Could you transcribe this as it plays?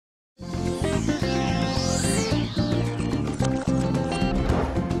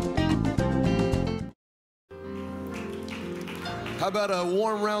How about a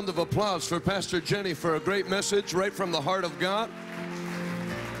warm round of applause for Pastor Jenny for a great message right from the heart of God?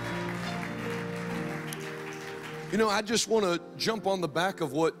 You know, I just want to jump on the back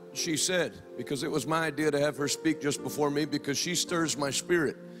of what she said, because it was my idea to have her speak just before me, because she stirs my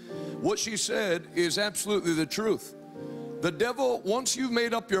spirit. What she said is absolutely the truth. The devil, once you've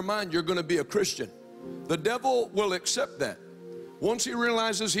made up your mind you're going to be a Christian, the devil will accept that. Once he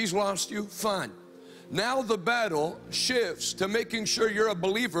realizes he's lost you, fine. Now the battle shifts to making sure you're a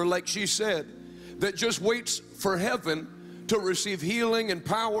believer, like she said, that just waits for heaven to receive healing and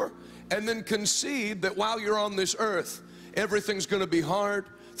power, and then concede that while you're on this earth, everything's going to be hard,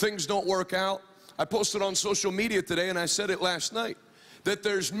 things don't work out. I posted on social media today, and I said it last night, that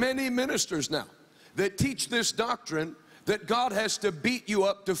there's many ministers now that teach this doctrine that God has to beat you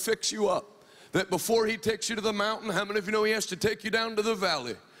up to fix you up. That before he takes you to the mountain, how many of you know he has to take you down to the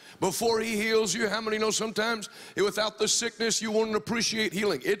valley? Before he heals you, how many know sometimes without the sickness you won't appreciate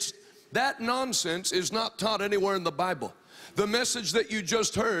healing? That nonsense is not taught anywhere in the Bible. The message that you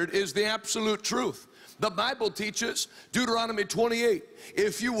just heard is the absolute truth. The Bible teaches, Deuteronomy 28,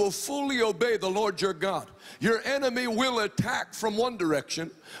 if you will fully obey the Lord your God, your enemy will attack from one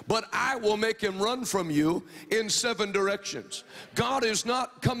direction, but I will make him run from you in 7 directions. God is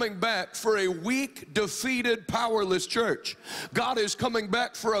not coming back for a weak, defeated, powerless church. God is coming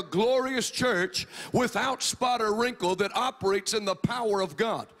back for a glorious church without spot or wrinkle that operates in the power of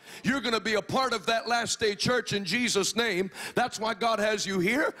God. You're going to be a part of that last day church in Jesus' name. That's why God has you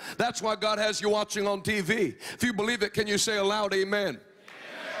here. That's why God has you watching on TV. If you believe it, can you say aloud, amen? Amen.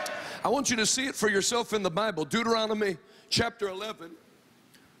 I want you to see it for yourself in the Bible. Deuteronomy chapter 11.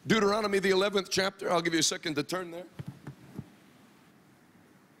 Deuteronomy the 11th chapter. I'll give you a second to turn there.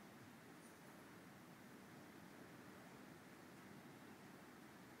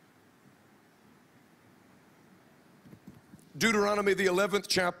 Deuteronomy the 11th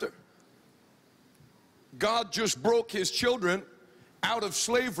chapter. God just broke his children out of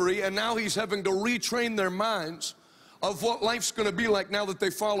slavery, and now he's having to retrain their minds of what life's going to be like now that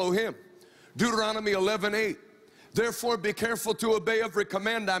they follow him. Deuteronomy 11:8. Therefore be careful to obey every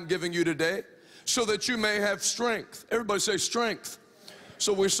command I'm giving you today, so that you may have strength. Everybody say strength.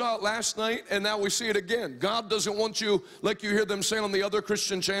 So we saw it last night, and now we see it again. God doesn't want you, like you hear them say on the other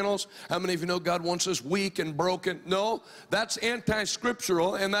Christian channels. How many of you know God wants us weak and broken? No, that's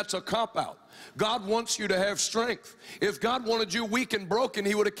anti-scriptural, and that's a cop-out. God wants you to have strength. If God wanted you weak and broken,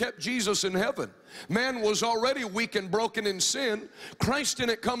 he would have kept Jesus in heaven. Man was already weak and broken in sin. Christ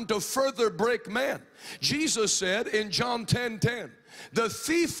didn't come to further break man. Jesus said in John 10:10, the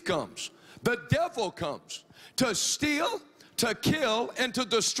thief comes, the devil comes to steal, to kill, and to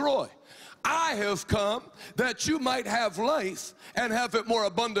destroy. I have come that you might have life and have it more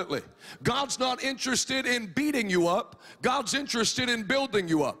abundantly. God's not interested in beating you up. God's interested in building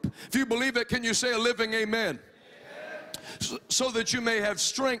you up. If you believe it, can you say a living amen? Amen. So that you may have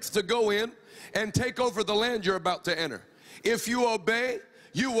strength to go in and take over the land you're about to enter. If you obey,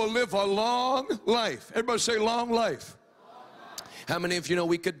 you will live a long life. Everybody say long life. How many of you know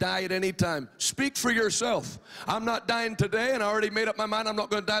we could die at any time? Speak for yourself. I'm not dying today, and I already made up my mind I'm not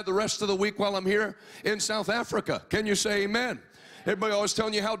going to die the rest of the week while I'm here in South Africa. Can you say amen? Everybody always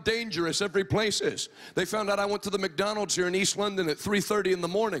telling you how dangerous every place is. They found out I went to the McDonald's here in East London at 3:30 in the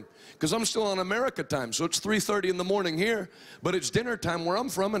morning, because I'm still on America time, so it's 3:30 in the morning here, but it's dinner time where I'm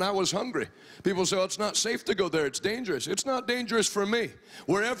from, and I was hungry. People say, oh, it's not safe to go there, it's dangerous. It's not dangerous for me.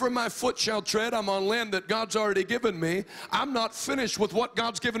 Wherever my foot shall tread, I'm on land that God's already given me. I'm not finished with what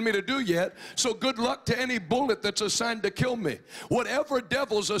God's given me to do yet, so good luck to any bullet that's assigned to kill me. Whatever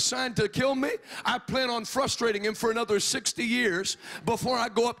devil's assigned to kill me, I plan on frustrating him for another 60 years before I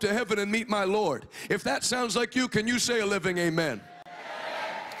go up to heaven and meet my Lord. If that sounds like you, can you say a living amen?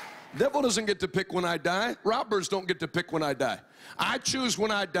 Devil doesn't get to pick when I die. Robbers don't get to pick when I die. I choose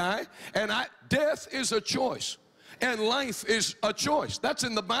when I die, and death is a choice, and life is a choice. That's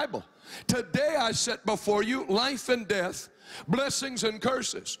in the Bible. Today I set before you life and death, blessings and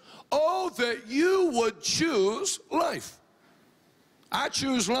curses. Oh, that you would choose life. I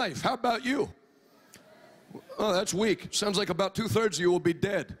choose life. How about you? Oh, that's weak. Sounds like about 2/3 of you will be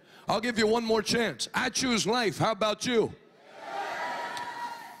dead. I'll give you one more chance. I choose life. How about you?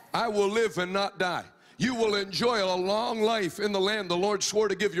 I will live and not die. You will enjoy a long life in the land the Lord swore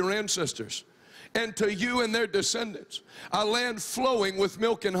to give your ancestors, and to you and their descendants, a land flowing with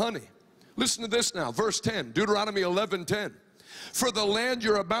milk and honey. Listen to this now, verse 10, Deuteronomy 11:10. For the land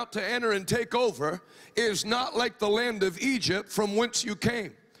you're about to enter and take over is not like the land of Egypt from whence you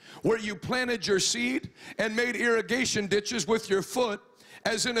came, where you planted your seed and made irrigation ditches with your foot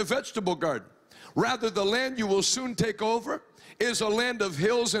as in a vegetable garden. Rather, the land you will soon take over is a land of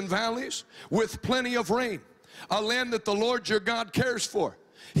hills and valleys with plenty of rain, a land that the Lord your God cares for.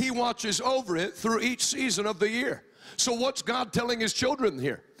 He watches over it through each season of the year. So what's God telling his children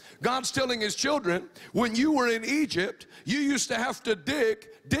here? God's telling his children, when you were in Egypt, you used to have to dig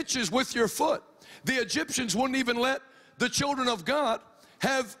ditches with your foot. The Egyptians wouldn't even let the children of God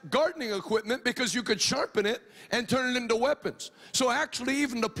have gardening equipment because you could sharpen it and turn it into weapons. So actually,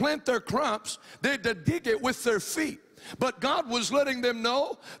 even to plant their crops, they had to dig it with their feet. But God was letting them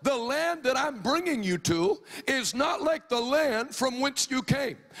know, the land that I'm bringing you to is not like the land from whence you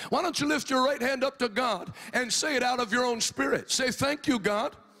came. Why don't you lift your right hand up to God and say it out of your own spirit. Say, thank you,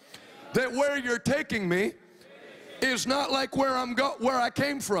 God, that where you're taking me is not like where I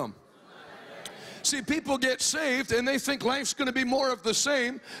came from. See, people get saved and they think life's going to be more of the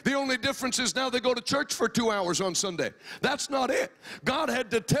same. The only difference is now they go to church for 2 hours on Sunday. That's not it. God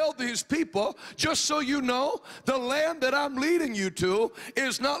had to tell these people, just so you know, the land that I'm leading you to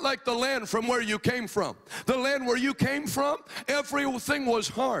is not like the land from where you came from. The land where you came from, everything was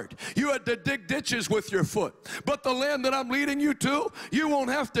hard. You had to dig ditches with your foot. But the land that I'm leading you to, you won't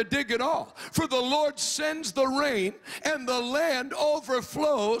have to dig at all. For the Lord sends the rain and the land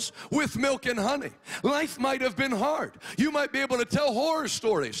overflows with milk and honey. Life might have been hard. You might be able to tell horror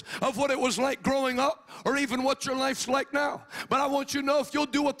stories of what it was like growing up or even what your life's like now. But I want you to know, if you'll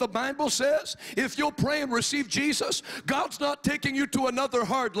do what the Bible says, if you'll pray and receive Jesus, God's not taking you to another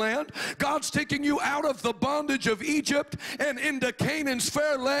hard land. God's taking you out of the bondage of Egypt and into Canaan's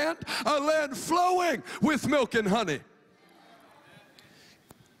fair land, a land flowing with milk and honey.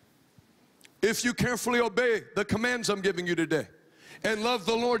 If you carefully obey the commands I'm giving you today and love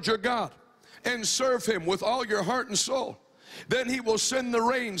the Lord your God and serve him with all your heart and soul, then he will send the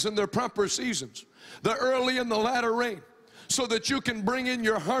rains in their proper seasons, the early and the latter rain, so that you can bring in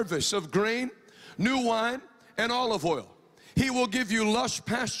your harvest of grain, new wine, and olive oil. He will give you lush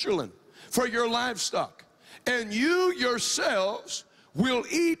pastureland for your livestock, and you yourselves will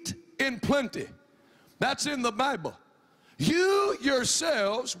eat in plenty. That's in the Bible. You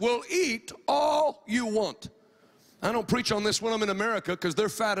yourselves will eat all you want. I don't preach on this when I'm in America because they're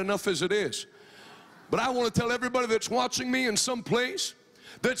fat enough as it is. But I want to tell everybody that's watching me in some place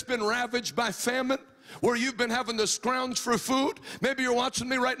that's been ravaged by famine, where you've been having to scrounge for food. Maybe you're watching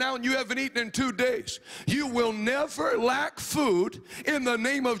me right now and you haven't eaten in 2 days. You will never lack food in the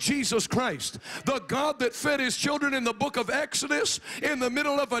name of Jesus Christ. The God that fed his children in the book of Exodus in the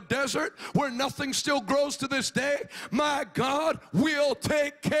middle of a desert where nothing still grows to this day, my God will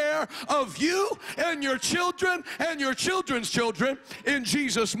take care of you and your children and your children's children in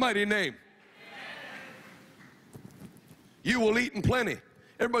Jesus' mighty name. You will eat in plenty.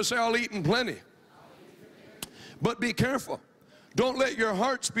 Everybody say, I'll eat in plenty. But be careful. Don't let your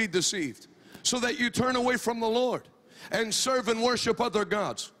hearts be deceived so that you turn away from the Lord and serve and worship other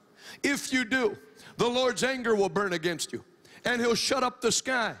gods. If you do, the Lord's anger will burn against you, and he'll shut up the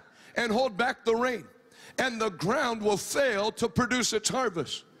sky and hold back the rain, and the ground will fail to produce its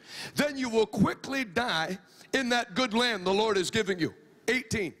harvest. Then you will quickly die in that good land the Lord is giving you.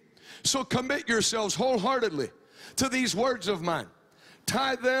 18. So commit yourselves wholeheartedly to these words of mine.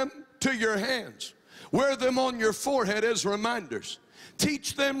 Tie them to your hands. Wear them on your forehead as reminders.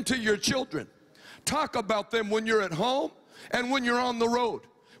 Teach them to your children. Talk about them when you're at home and when you're on the road,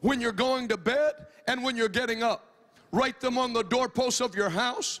 when you're going to bed and when you're getting up. Write them on the doorposts of your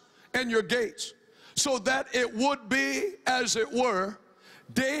house and your gates, so that it would be, as it were,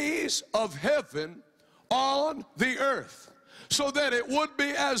 days of heaven on the earth. So that it would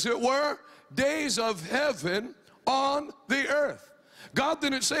be, as it were, days of heaven on the earth. God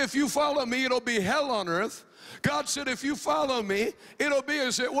didn't say, if you follow me, it'll be hell on earth. God said, if you follow me, it'll be,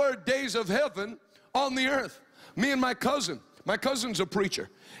 as it were, days of heaven on the earth. Me and my cousin's a preacher,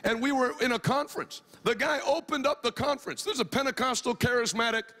 and we were in a conference. The guy opened up the conference. This is a Pentecostal,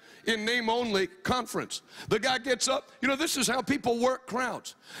 charismatic, in name only conference. The guy gets up. You know, this is how people work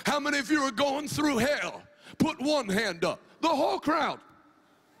crowds. How many of you are going through hell? Put one hand up. The whole crowd.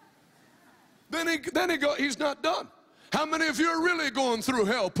 Then he's not done. How many of you are really going through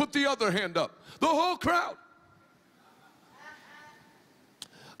hell? Put the other hand up. The whole crowd.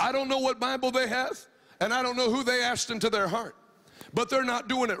 I don't know what Bible they have, and I don't know who they asked into their heart, but they're not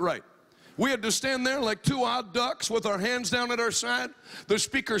doing it right. We had to stand there like two odd ducks with our hands down at our side. The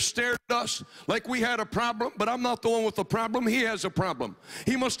speaker stared at us like we had a problem, but I'm not the one with the problem. He has a problem.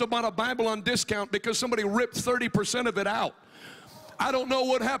 He must have bought a Bible on discount because somebody ripped 30% of it out. I don't know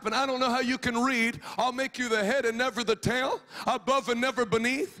what happened. I don't know how you can read, I'll make you the head and never the tail, above and never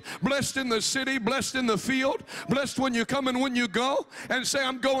beneath, blessed in the city, blessed in the field, blessed when you come and when you go, and say,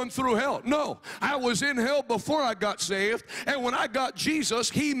 I'm going through hell. No, I was in hell before I got saved, and when I got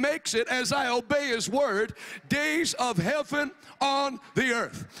Jesus, he makes it, as I obey his word, days of heaven on the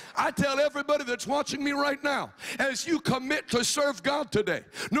earth. I tell everybody that's watching me right now, as you commit to serve God today,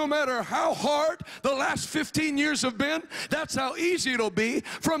 no matter how hard the last 15 years have been, that's how easy it'll be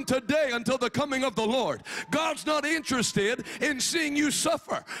from today until the coming of the Lord. God's not interested in seeing you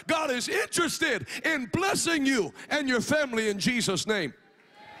suffer. God is interested in blessing you and your family in Jesus' name.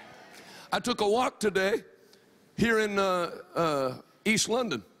 I took a walk today here in East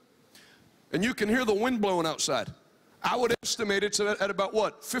London, and you can hear the wind blowing outside. I would estimate it's at about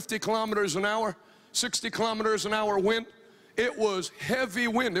what, 50 kilometers an hour, 60 kilometers an hour wind. It was heavy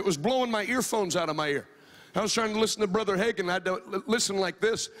wind. It was blowing my earphones out of my ear. I was trying to listen to Brother Hagin. I had to listen like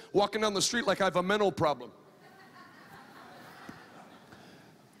this, walking down the street like I have a mental problem.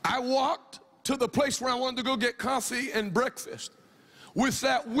 I walked to the place where I wanted to go get coffee and breakfast with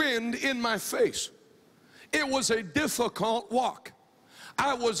that wind in my face. It was a difficult walk.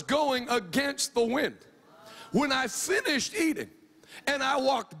 I was going against the wind. When I finished eating and I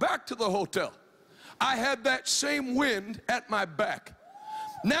walked back to the hotel, I had that same wind at my back.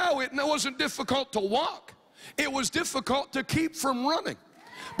 Now it wasn't difficult to walk. It was difficult to keep from running,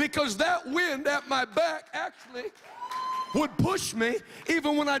 because that wind at my back actually would push me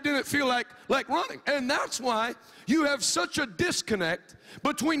even when I didn't feel like running. And that's why you have such a disconnect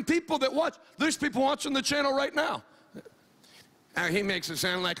between people that watch. There's people watching the channel right now. He makes it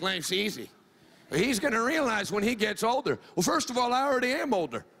sound like life's easy. He's going to realize when he gets older. Well, first of all, I already am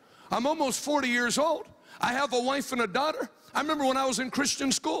older. I'm almost 40 years old. I have a wife and a daughter. I remember when I was in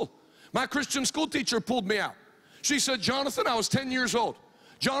Christian school, my Christian school teacher pulled me out. She said, Jonathan, I was 10 years old.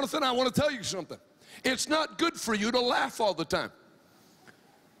 Jonathan, I want to tell you something. It's not good for you to laugh all the time.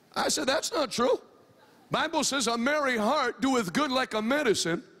 I said, that's not true. Bible says a merry heart doeth good like a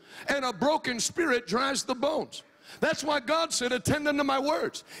medicine, and a broken spirit dries the bones. That's why God said, attend unto my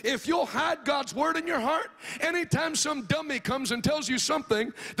words. If you'll hide God's word in your heart, anytime some dummy comes and tells you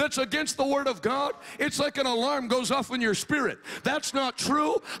something that's against the word of God, it's like an alarm goes off in your spirit. That's not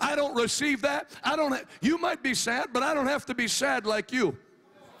true. I don't receive that. You might be sad, but I don't have to be sad like you.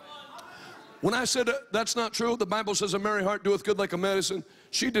 When I said that's not true, the Bible says a merry heart doeth good like a medicine,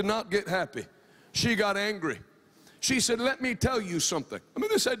 she did not get happy. She got angry. She said, let me tell you something. I mean,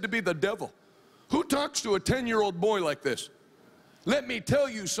 this had to be the devil. Who talks to a 10-year-old boy like this? Let me tell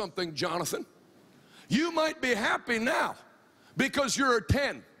you something, Jonathan. You might be happy now because you're a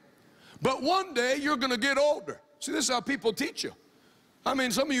 10, but one day you're going to get older. See, this is how people teach you. I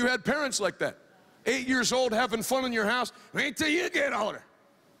mean, some of you had parents like that. 8 years old, having fun in your house. Wait till you get older.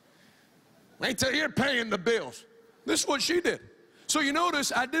 Wait till you're paying the bills. This is what she did. So you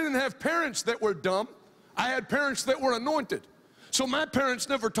notice I didn't have parents that were dumb. I had parents that were anointed. So my parents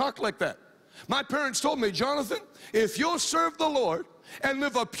never talked like that. My parents told me, Jonathan, if you'll serve the Lord and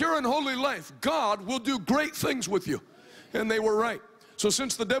live a pure and holy life, God will do great things with you. And they were right. So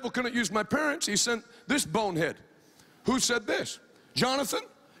since the devil couldn't use my parents, he sent this bonehead who said this, Jonathan,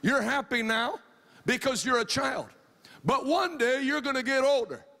 you're happy now because you're a child. But one day you're going to get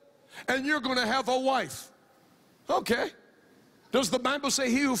older and you're going to have a wife. Okay. Does the Bible say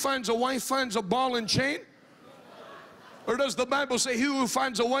he who finds a wife finds a ball and chain? Or does the Bible say he who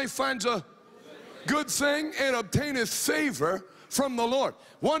finds a wife finds a good thing and obtaineth favor from the Lord?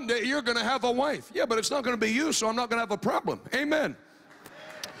 One day you're going to have a wife. Yeah, but it's not going to be you, so I'm not going to have a problem. Amen.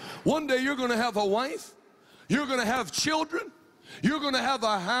 One day you're going to have a wife. You're going to have children. You're going to have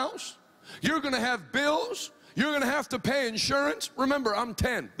a house. You're going to have bills. You're going to have to pay insurance. Remember, I'm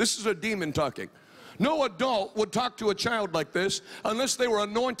 10. This is a demon talking. No adult would talk to a child like this unless they were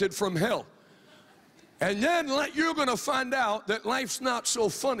anointed from hell. And then you're going to find out that life's not so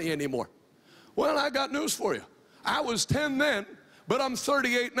funny anymore. Well, I got news for you. I was 10 then, but I'm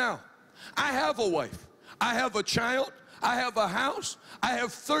 38 now. I have a wife. I have a child. I have a house. I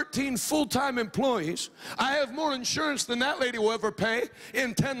have 13 full-time employees. I have more insurance than that lady will ever pay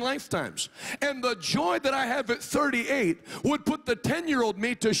in 10 lifetimes. And the joy that I have at 38 would put the 10-year-old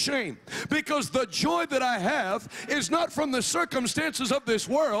me to shame, because the joy that I have is not from the circumstances of this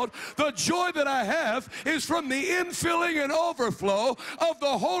world. The joy that I have is from the infilling and overflow of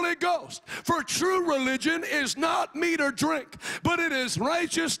the Holy Ghost. For true religion is not meat or drink, but it is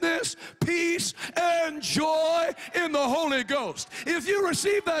righteousness, peace, and joy in the Holy Ghost. If you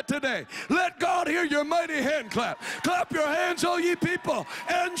receive that today, let God hear your mighty hand clap. Clap your hands, all ye people,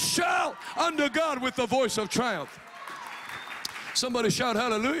 and shout unto God with the voice of triumph. Somebody shout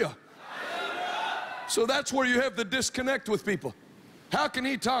hallelujah. So that's where you have the disconnect with people. How can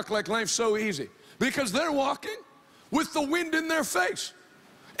he talk like life's so easy? Because they're walking with the wind in their face.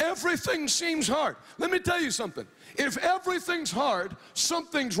 Everything seems hard. Let me tell you something. If everything's hard,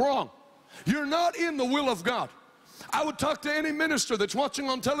 something's wrong. You're not in the will of God. I would talk to any minister that's watching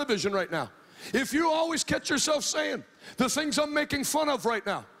on television right now. If you always catch yourself saying the things I'm making fun of right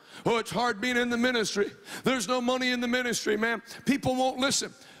now, oh, it's hard being in the ministry. There's no money in the ministry, man. People won't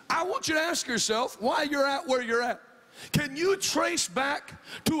listen. I want you to ask yourself why you're at where you're at. Can you trace back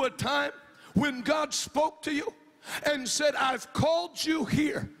to a time when God spoke to you and said, I've called you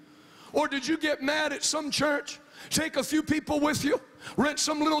here? Or did you get mad at some church, take a few people with you, rent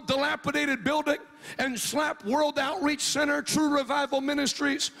some little dilapidated building, and slap World Outreach Center, True Revival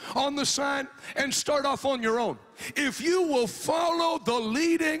Ministries on the sign and start off on your own? If you will follow the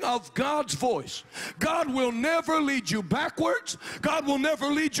leading of God's voice, God will never lead you backwards. God will never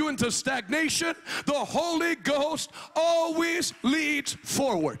lead you into stagnation. The Holy Ghost always leads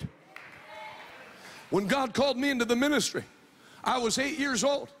forward. When God called me into the ministry, I was 8 years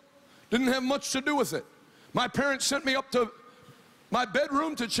old. Didn't have much to do with it. My parents sent me up to my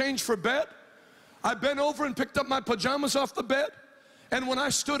bedroom to change for bed. I bent over and picked up my pajamas off the bed. And when I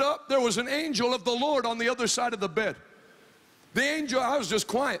stood up, there was an angel of the Lord on the other side of the bed. The angel, I was just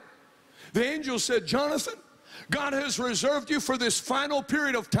quiet. The angel said, Jonathan, God has reserved you for this final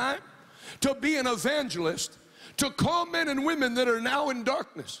period of time to be an evangelist, to call men and women that are now in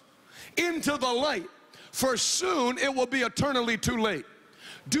darkness into the light, for soon it will be eternally too late.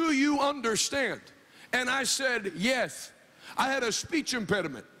 Do you understand? And I said, yes. I had a speech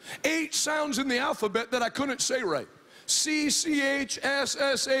impediment. 8 sounds in the alphabet that I couldn't say right. C, C-H, S,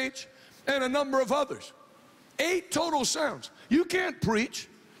 S-H, and a number of others. 8 total sounds. You can't preach.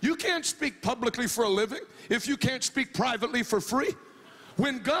 You can't speak publicly for a living if you can't speak privately for free.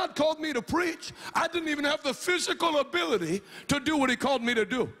 When God called me to preach, I didn't even have the physical ability to do what he called me to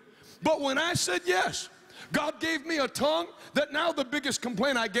do. But when I said yes, God gave me a tongue that now the biggest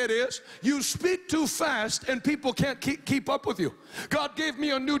complaint I get is, you speak too fast and people can't keep up with you. God gave me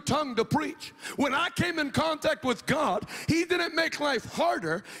a new tongue to preach. When I came in contact with God, he didn't make life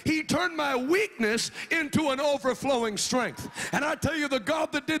harder. He turned my weakness into an overflowing strength. And I tell you, the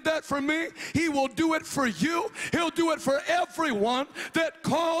God that did that for me, he will do it for you. He'll do it for everyone that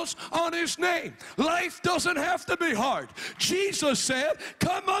calls on his name. Life doesn't have to be hard. Jesus said,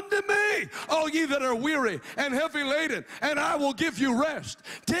 come unto me, all ye that are weary and heavy laden, and I will give you rest.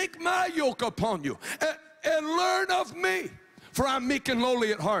 Take my yoke upon you and learn of me, for I'm meek and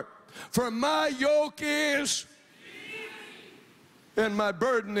lowly at heart. For my yoke is and my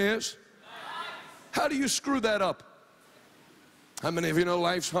burden is. How do you screw that up? How many of you know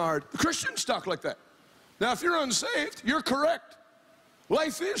life's hard? Christians talk like that. Now, if you're unsaved, you're correct.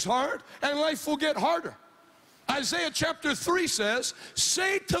 Life is hard, and life will get harder. Isaiah chapter 3 says,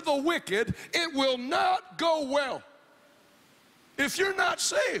 say to the wicked, it will not go well. If you're not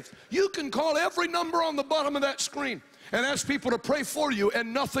saved, you can call every number on the bottom of that screen and ask people to pray for you,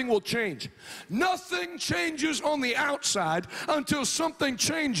 and nothing will change. Nothing changes on the outside until something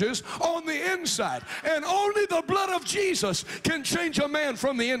changes on the inside. And only the blood of Jesus can change a man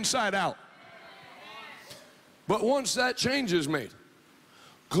from the inside out. But once that change is made,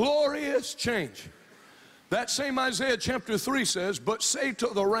 glorious change. That same Isaiah chapter 3 says, but say to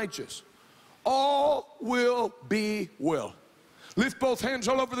the righteous, all will be well. Lift both hands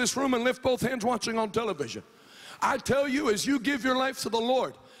all over this room and lift both hands watching on television. I tell you, as you give your life to the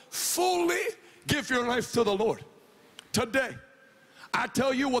Lord, fully give your life to the Lord. Today, I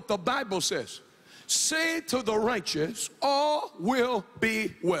tell you what the Bible says. Say to the righteous, all will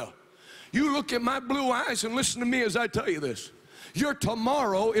be well. You look at my blue eyes and listen to me as I tell you this. Your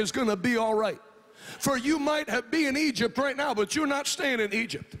tomorrow is going to be all right. For you might be in Egypt right now, but you're not staying in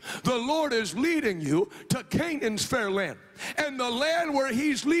Egypt. The Lord is leading you to Canaan's fair land. And the land where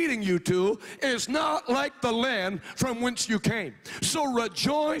he's leading you to is not like the land from whence you came. So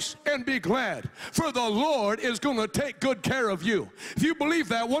rejoice and be glad, for the Lord is going to take good care of you. If you believe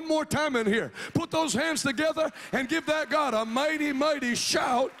that, one more time in here, put those hands together and give that God a mighty, mighty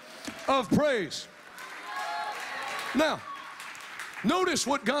shout of praise. Now, notice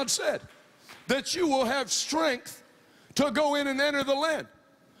what God said. That you will have strength to go in and enter the land.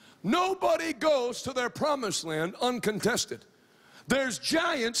 Nobody goes to their promised land uncontested. There's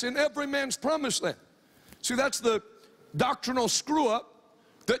giants in every man's promised land. See, that's the doctrinal screw up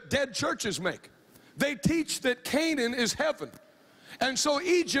that dead churches make. They teach that Canaan is heaven, and so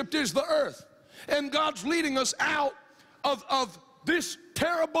Egypt is the earth, and God's leading us out of this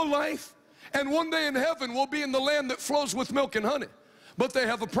terrible life And one day in heaven we'll be in the land that flows with milk and honey. But they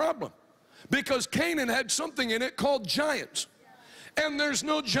have a problem, because Canaan had something in it called giants. And there's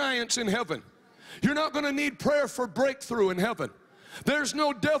no giants in heaven. You're not going to need prayer for breakthrough in heaven. There's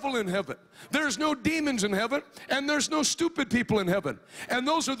no devil in heaven. There's no demons in heaven. And there's no stupid people in heaven. And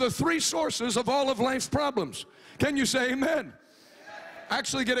those are the three sources of all of life's problems. Can you say amen?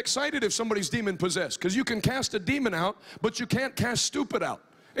 Actually get excited if somebody's demon possessed, because you can cast a demon out, but you can't cast stupid out.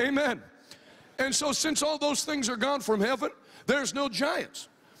 Amen. And so since all those things are gone from heaven, there's no giants.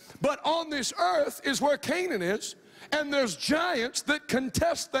 But on this earth is where Canaan is, and there's giants that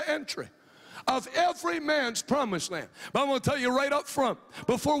contest the entry of every man's promised land. But I'm going to tell you right up front,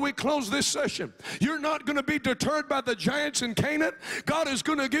 before we close this session, you're not going to be deterred by the giants in Canaan. God is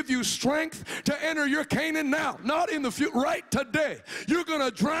going to give you strength to enter your Canaan now, not in the future, right today. You're going to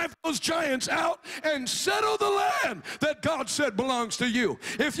drive those giants out and settle the land that God said belongs to you.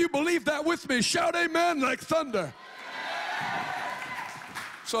 If you believe that with me, shout amen like thunder.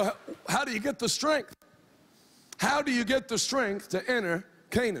 So how do you get the strength? How do you get the strength to enter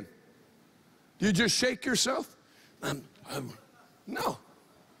Canaan? You just shake yourself? No.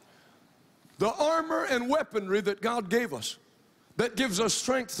 The armor and weaponry that God gave us, that gives us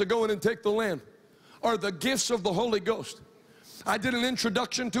strength to go in and take the land, are the gifts of the Holy Ghost. I did an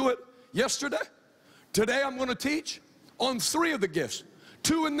introduction to it yesterday. Today I'm going to teach on 3 of the gifts.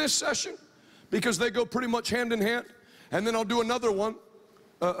 2 in this session, because they go pretty much hand in hand. And then I'll do another one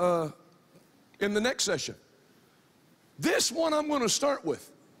in the next session. This one I'm going to start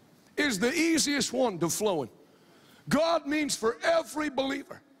with is the easiest one to flow in. God means for every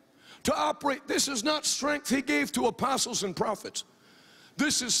believer to operate. This is not strength He gave to apostles and prophets.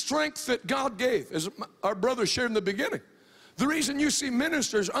 This is strength that God gave, as our brother shared in the beginning. The reason you see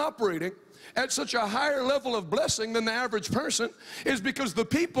ministers operating at such a higher level of blessing than the average person is because the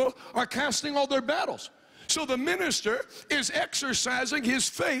people are casting all their battles. So the minister is exercising his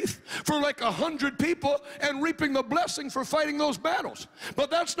faith for like 100 people and reaping the blessing for fighting those battles.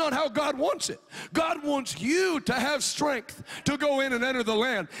 But that's not how God wants it. God wants you to have strength to go in and enter the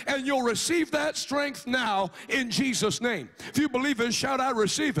land. And you'll receive that strength now in Jesus' name. If you believe it, shout, I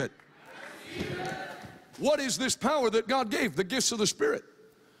receive it. What is this power that God gave? The gifts of the Spirit.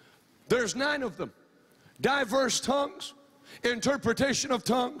 There's 9 of them. Diverse tongues, interpretation of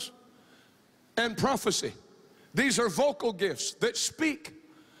tongues, and prophecy. These are vocal gifts that speak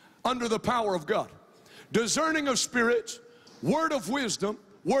under the power of God. Discerning of spirits, word of wisdom,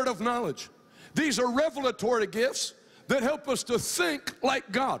 word of knowledge. These are revelatory gifts that help us to think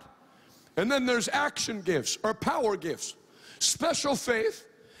like God. And then there's action gifts or power gifts. Special faith,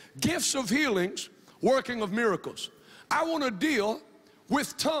 gifts of healings, working of miracles. I want to deal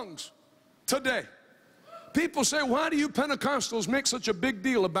with tongues today. People say, why do you Pentecostals make such a big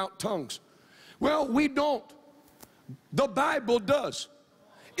deal about tongues? Well, we don't. The Bible does.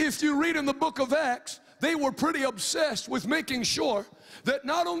 If you read in the book of Acts, they were pretty obsessed with making sure that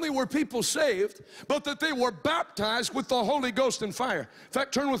not only were people saved, but that they were baptized with the Holy Ghost and fire. In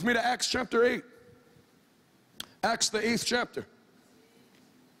fact, turn with me to Acts chapter 8. Acts the 8th chapter.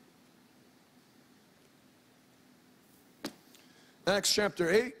 Acts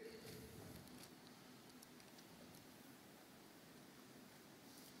chapter 8.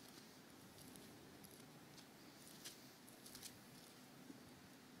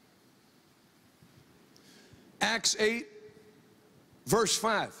 Acts 8, verse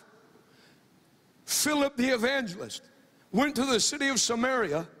 5. Philip the evangelist went to the city of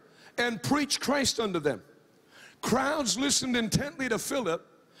Samaria and preached Christ unto them. Crowds listened intently to Philip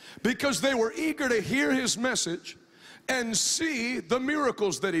because they were eager to hear his message and see the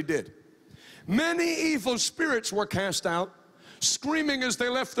miracles that he did. Many evil spirits were cast out, screaming as they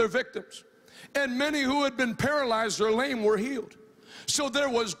left their victims, and many who had been paralyzed or lame were healed. So there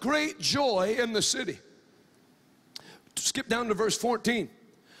was great joy in the city. Skip down to verse 14.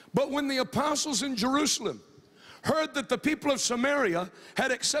 But when the apostles in Jerusalem heard that the people of Samaria had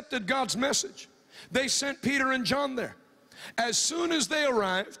accepted God's message, they sent Peter and John there. As soon as they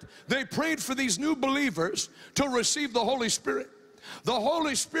arrived, they prayed for these new believers to receive the Holy Spirit. The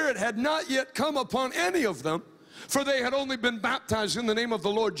Holy Spirit had not yet come upon any of them, for they had only been baptized in the name of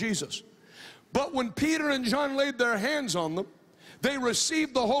the Lord Jesus. But when Peter and John laid their hands on them, they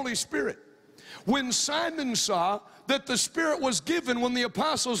received the Holy Spirit. When Simon saw that the Spirit was given when the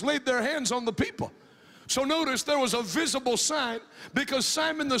apostles laid their hands on the people. So notice there was a visible sign, because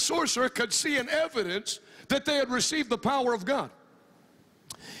Simon the sorcerer could see an evidence that they had received the power of God.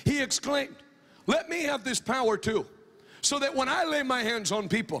 He exclaimed, let me have this power too, so that when I lay my hands on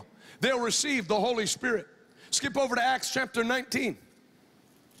people, they'll receive the Holy Spirit. Skip over to Acts chapter 19.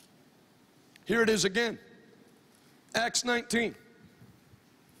 Here it is again. Acts 19,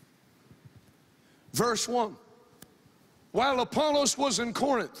 verse 1. While Apollos was in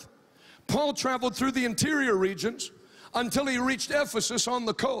Corinth, Paul traveled through the interior regions until he reached Ephesus on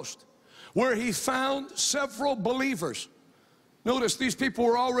the coast, where he found several believers. Notice these people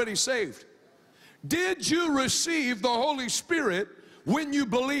were already saved. Did you receive the Holy Spirit when you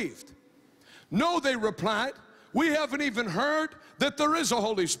believed? No, they replied. We haven't even heard that there is a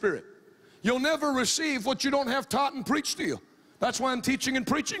Holy Spirit. You'll never receive what you don't have taught and preached to you. That's why I'm teaching and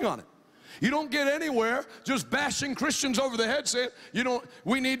preaching on it. You don't get anywhere just bashing Christians over the head saying,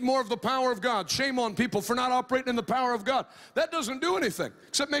 we need more of the power of God. Shame on people for not operating in the power of God. That doesn't do anything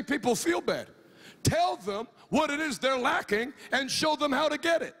except make people feel bad. Tell them what it is they're lacking and show them how to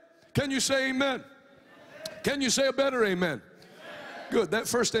get it. Can you say amen? Can you say a better amen? Good. That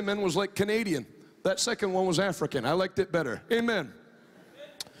first amen was like Canadian. That second one was African. I liked it better. Amen.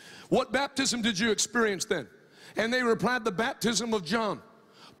 What baptism did you experience then? And they replied, the baptism of John.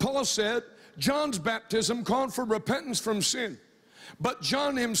 Paul said, John's baptism called for repentance from sin. But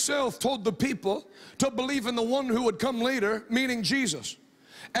John himself told the people to believe in the one who would come later, meaning Jesus.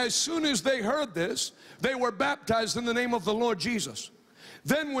 As soon as they heard this, they were baptized in the name of the Lord Jesus.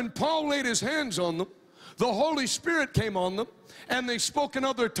 Then when Paul laid his hands on them, the Holy Spirit came on them, and they spoke in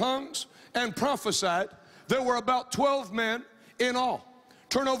other tongues and prophesied. There were about 12 men in all.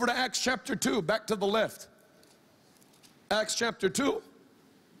 Turn over to Acts chapter 2, back to the left. Acts chapter 2.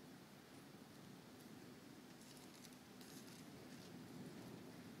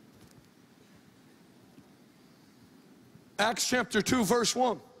 Acts chapter 2, verse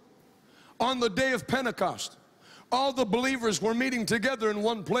 1. On the day of Pentecost, all the believers were meeting together in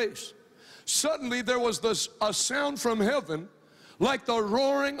one place. Suddenly there was a sound from heaven like the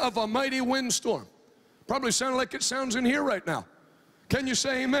roaring of a mighty windstorm. Probably sounded like it sounds in here right now. Can you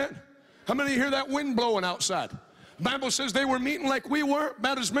say amen? How many hear that wind blowing outside? The Bible says they were meeting like we were,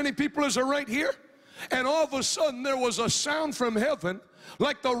 about as many people as are right here. And all of a sudden there was a sound from heaven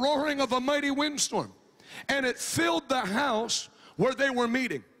like the roaring of a mighty windstorm. And it filled the house where they were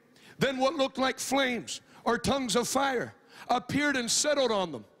meeting. Then what looked like flames or tongues of fire appeared and settled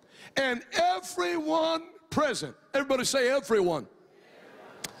on them. And everyone present, everybody say everyone.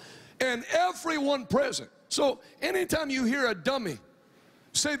 And everyone present. So anytime you hear a dummy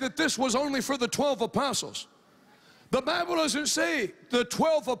say that this was only for the 12 apostles, the Bible doesn't say the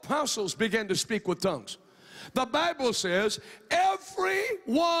 12 apostles began to speak with tongues. The Bible says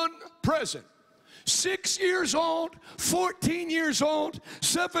everyone present. 6 years old, 14 years old,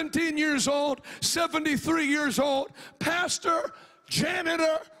 17 years old, 73 years old, pastor,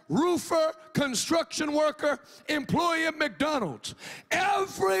 janitor, roofer, construction worker, employee at McDonald's.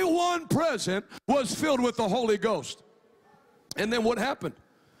 Everyone present was filled with the Holy Ghost. And then what happened?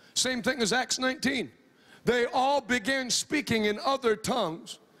 Same thing as Acts 19. They all began speaking in other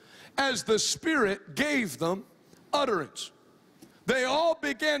tongues as the Spirit gave them utterance. They all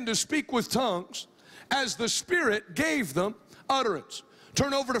began to speak with tongues as the Spirit gave them utterance.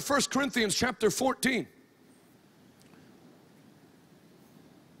 Turn over to 1 Corinthians chapter 14.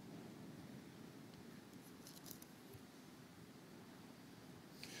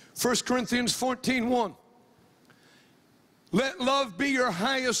 First Corinthians 14:1. Let love be your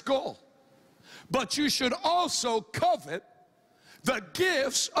highest goal, but you should also covet the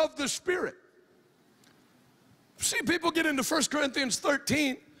gifts of the Spirit. See, people get into 1 Corinthians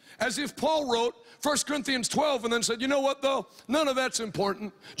 13 as if Paul wrote 1 Corinthians 12 and then said, you know what though, none of that's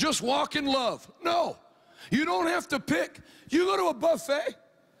important. Just walk in love. No, you don't have to pick. You go to a buffet,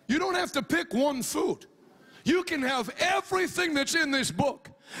 you don't have to pick one food. You can have everything that's in this book.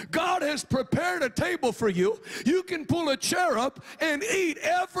 God has prepared a table for you. You can pull a chair up and eat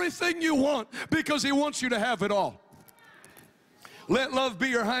everything you want because He wants you to have it all. Let love be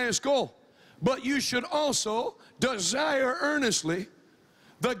your highest goal, but you should also desire earnestly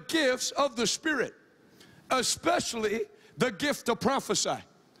the gifts of the Spirit, especially the gift to prophesy.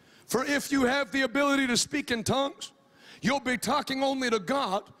 For if you have the ability to speak in tongues, you'll be talking only to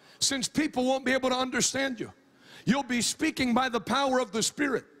God, since people won't be able to understand you. You'll be speaking by the power of the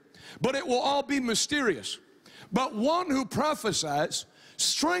Spirit, but it will all be mysterious. But one who prophesies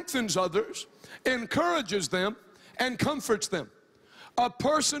strengthens others, encourages them, and comforts them. A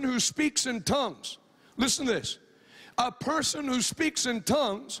person who speaks in tongues, listen to this, a person who speaks in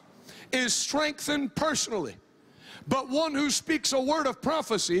tongues is strengthened personally, but one who speaks a word of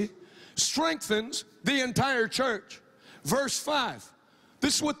prophecy strengthens the entire church. Verse 5,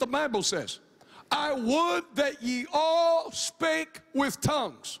 this is what the Bible says. I would that ye all spake with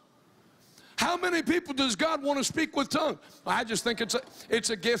tongues. How many people does God want to speak with tongues? I just think it's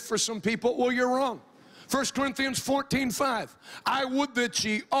a gift for some people. Well, you're wrong. 1 Corinthians 14:5. I would that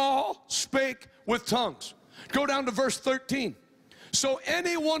ye all spake with tongues. Go down to verse 13. So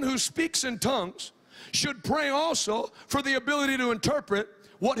anyone who speaks in tongues should pray also for the ability to interpret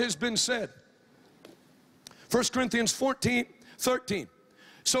what has been said. 1 Corinthians 14:13.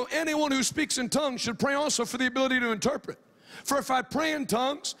 So anyone who speaks in tongues should pray also for the ability to interpret. For if I pray in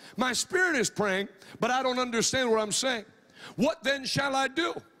tongues, my spirit is praying, but I don't understand what I'm saying. What then shall I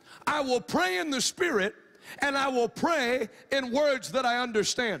do? I will pray in the spirit, and I will pray in words that I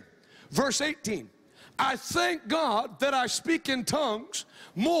understand. Verse 18. I thank God that I speak in tongues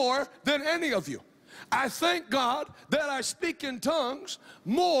more than any of you. I thank God that I speak in tongues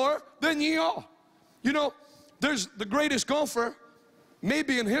more than ye all. You know, there's the greatest golfer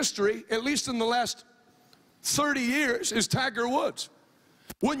maybe in history, at least in the last 30 years, is Tiger Woods.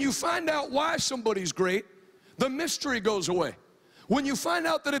 When you find out why somebody's great, the mystery goes away. When you find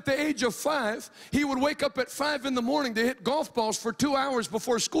out that at the age of 5, he would wake up at 5 in the morning to hit golf balls for 2 hours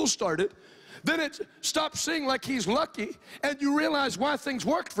before school started, then it stops seeming like he's lucky, and you realize why things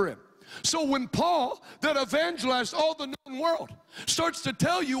worked for him. So when Paul, that evangelized all the known world, starts to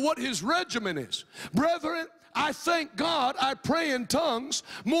tell you what his regimen is, brethren, I thank God I pray in tongues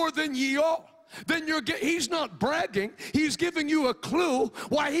more than ye all. Then he's not bragging, he's giving you a clue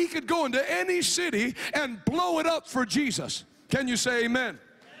why he could go into any city and blow it up for Jesus. Can you say amen?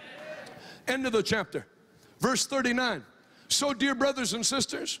 End of the chapter. Verse 39. So dear brothers and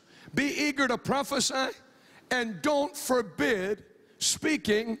sisters, be eager to prophesy and don't forbid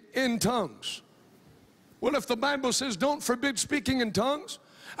speaking in tongues. Well, if the Bible says don't forbid speaking in tongues,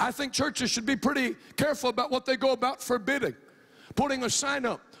 I think churches should be pretty careful about what they go about forbidding. Putting a sign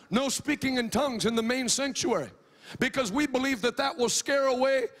up, no speaking in tongues in the main sanctuary, because we believe that that will scare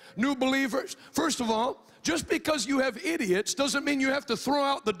away new believers. First of all, just because you have idiots doesn't mean you have to throw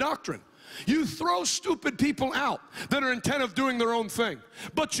out the doctrine. You throw stupid people out that are intent of doing their own thing,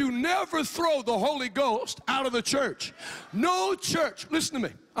 but you never throw the Holy Ghost out of the church. No church, listen to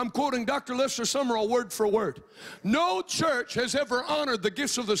me, I'm quoting Dr. Lester Summerall word for word. No church has ever honored the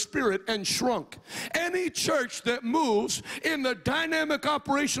gifts of the Spirit and shrunk. Any church that moves in the dynamic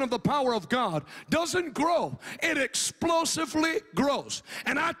operation of the power of God doesn't grow. It explosively grows.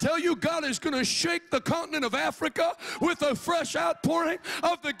 And I tell you, God is going to shake the continent of Africa with a fresh outpouring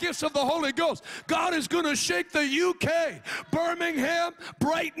of the gifts of the Holy Ghost. God is going to shake the UK, Birmingham,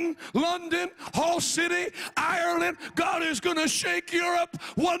 Brighton, London, Hull City, Ireland. God is going to shake Europe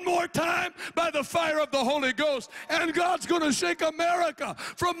one more time by the fire of the Holy Ghost. And God's going to shake America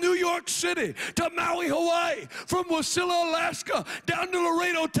from New York City to Maui, Hawaii, from Wasilla, Alaska, down to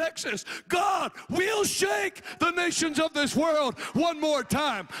Laredo, Texas. God will shake the nations of this world one more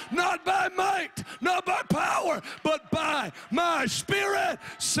time. Not by might, not by power, but by my Spirit,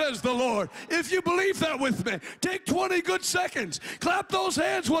 says the Lord. If you believe that with me, take 20 good seconds, clap those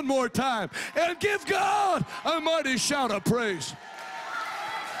hands one more time, and give God a mighty shout of praise.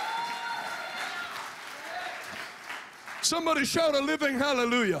 Somebody shout a living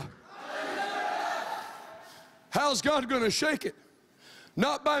hallelujah. How's God going to shake it?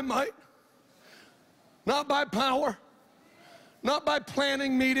 Not by might, not by power, not by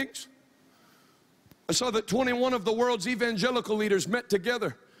planning meetings. I saw that 21 of the world's evangelical leaders met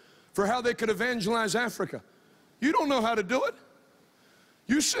together for how they could evangelize Africa. You don't know how to do it.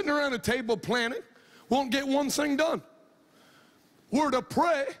 You sitting around a table planning won't get one thing done. We're to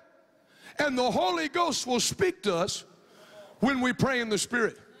pray, and the Holy Ghost will speak to us when we pray in the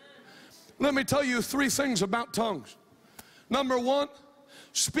Spirit. Let me tell you 3 things about tongues. Number 1,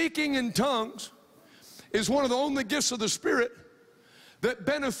 speaking in tongues is one of the only gifts of the Spirit that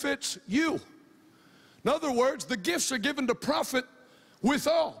benefits you. In other words, the gifts are given to profit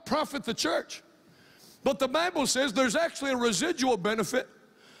withal, profit the church. But the Bible says there's actually a residual benefit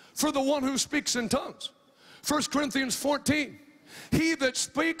for the one who speaks in tongues. 1 Corinthians 14, he that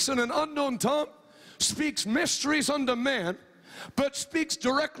speaks in an unknown tongue speaks mysteries unto man, but speaks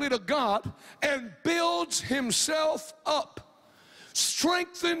directly to God and builds himself up,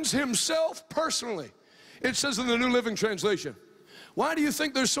 strengthens himself personally. It says in the New Living Translation. Why do you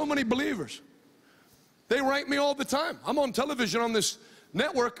think there's so many believers? They write me all the time. I'm on television on this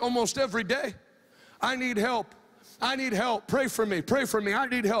network almost every day. I need help. I need help. Pray for me. Pray for me. I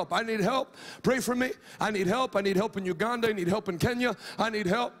need help. I need help. Pray for me. I need help. I need help in Uganda. I need help in Kenya. I need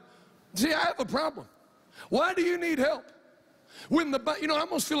help. See, I have a problem. Why do you need help? When I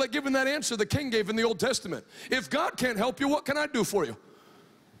almost feel like giving that answer the king gave in the Old Testament. If God can't help you, what can I do for you?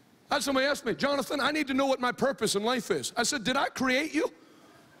 I had somebody ask me, Jonathan, I need to know what my purpose in life is. I said, did I create you?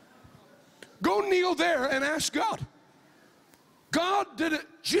 Go kneel there and ask God. God did it.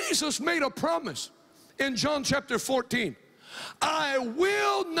 Jesus made a promise in John chapter 14. I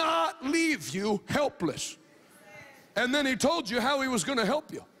will not leave you helpless. And then he told you how he was going to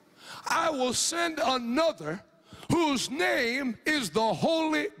help you. I will send another whose name is the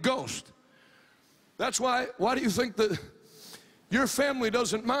Holy Ghost. That's why do you think that your family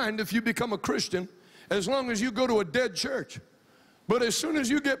doesn't mind if you become a Christian as long as you go to a dead church? But as soon as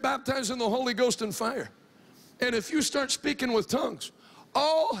you get baptized in the Holy Ghost and fire, and if you start speaking with tongues,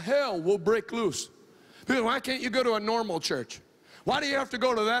 all hell will break loose. People, why can't you go to a normal church? Why do you have to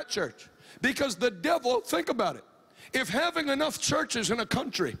go to that church? Because the devil, think about it. If having enough churches in a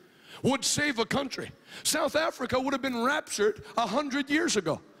country would save a country, South Africa would have been raptured 100 years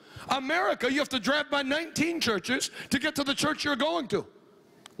ago. America, you have to drive by 19 churches to get to the church you're going to.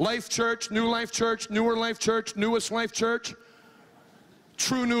 Life Church, New Life Church, Newer Life Church, Newest Life Church,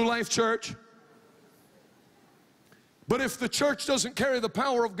 True New Life Church. But if the church doesn't carry the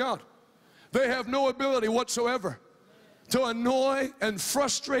power of God, they have no ability whatsoever to annoy and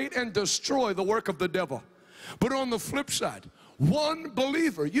frustrate and destroy the work of the devil. But on the flip side, one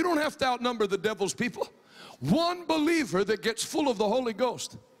believer, you don't have to outnumber the devil's people. One believer that gets full of the Holy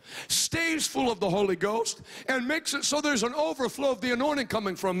Ghost, stays full of the Holy Ghost, and makes it so there's an overflow of the anointing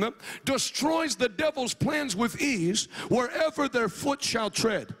coming from them, destroys the devil's plans with ease wherever their foot shall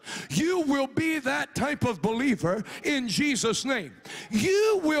tread. You will be that type of believer in Jesus' name.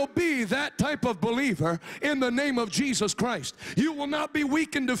 You will be that type of believer in the name of Jesus Christ. You will not be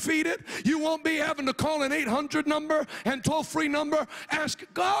weak and defeated. You won't be having to call an 800 number and toll-free number. Ask.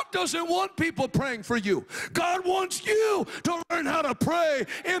 God doesn't want people praying for you. God wants you to learn how to pray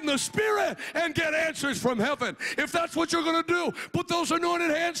in the Spirit and get answers from heaven. If that's what you're going to do, put those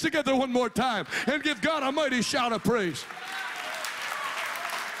anointed hands together one more time and give God a mighty shout of praise.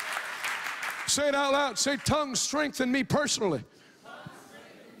 Say it out loud. Say, tongues strengthen me personally.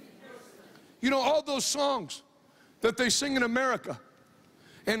 You know, all those songs that they sing in America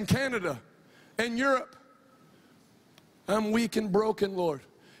and Canada and Europe, I'm weak and broken, Lord.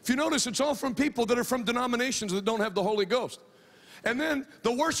 If you notice, it's all from people that are from denominations that don't have the Holy Ghost. And then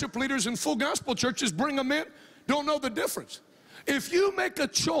the worship leaders in full gospel churches bring them in, don't know the difference. If you make a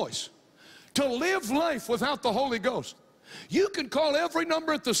choice to live life without the Holy Ghost, you can call every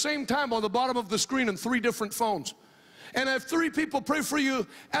number at the same time on the bottom of the screen in 3 different phones, and have 3 people pray for you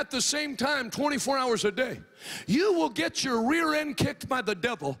at the same time 24 hours a day. You will get your rear end kicked by the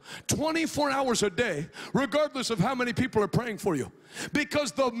devil 24 hours a day, regardless of how many people are praying for you.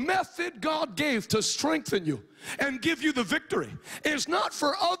 Because the method God gave to strengthen you and give you the victory is not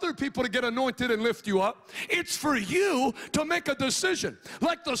for other people to get anointed and lift you up. It's for you to make a decision.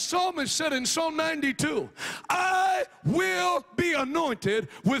 Like the psalmist said in Psalm 92, I will be anointed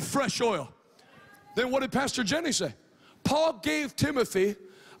with fresh oil. Then what did Pastor Jenny say? Paul gave Timothy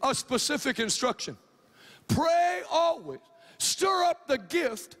a specific instruction. Pray always. Stir up the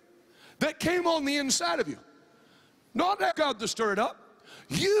gift that came on the inside of you. Not have God to stir it up.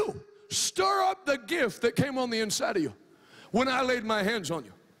 You stir up the gift that came on the inside of you when I laid my hands on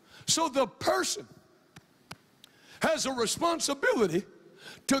you. So the person has a responsibility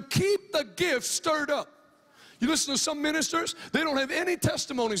to keep the gift stirred up. You listen to some ministers, they don't have any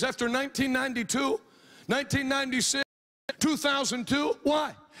testimonies after 1992, 1996, 2002.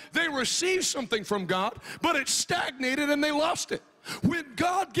 Why? They received something from God, but it stagnated and they lost it. When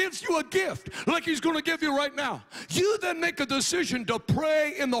God gives you a gift, like He's going to give you right now, you then make a decision to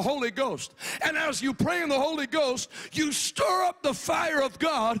pray in the Holy Ghost. And as you pray in the Holy Ghost, you stir up the fire of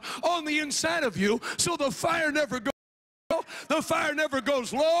God on the inside of you, so the fire never goes low. The fire never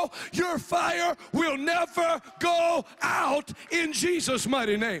goes low. Your fire will never go out in Jesus'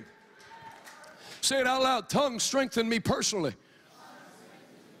 mighty name. Say it out loud. Tongues strengthen me personally.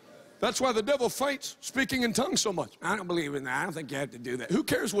 That's why the devil fights speaking in tongues so much. I don't believe in that. I don't think you have to do that. Who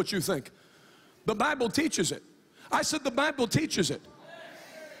cares what you think? The Bible teaches it. I said the Bible teaches it.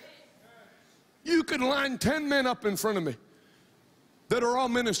 You could line 10 men up in front of me that are all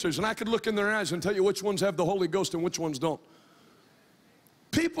ministers, and I could look in their eyes and tell you which ones have the Holy Ghost and which ones don't.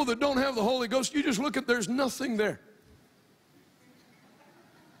 People that don't have the Holy Ghost, you just look at, there's nothing there.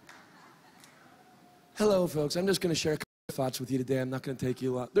 Hello, folks. I'm just going to share a couple of thoughts with you today. I'm not going to take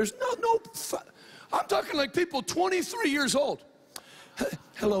you a lot. There's no, I'm talking like people 23 years old.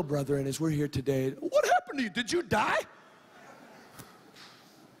 Hello, brethren, as we're here today. What happened to you? Did you die?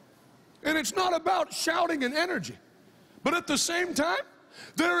 And it's not about shouting and energy. But at the same time,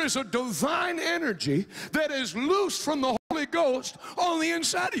 there is a divine energy that is loose from the Holy Ghost on the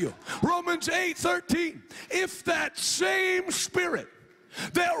inside of you. Romans 8:13. If that same Spirit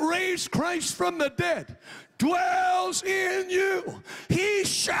that raised Christ from the dead dwells in you. He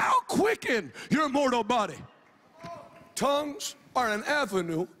shall quicken your mortal body. Tongues are an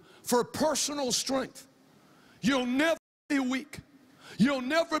avenue for personal strength. You'll never be weak. You'll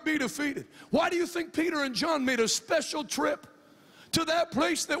never be defeated. Why do you think Peter and John made a special trip to that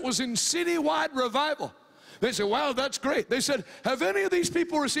place that was in citywide revival? They said, wow, that's great. They said, have any of these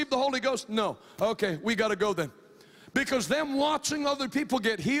people received the Holy Ghost? No. Okay, we got to go then. Because them watching other people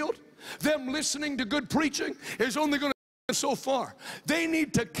get healed, them listening to good preaching is only going to get so far. They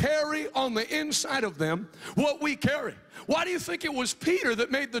need to carry on the inside of them what we carry. Why do you think it was Peter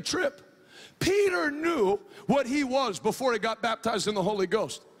that made the trip? Peter knew what he was before he got baptized in the Holy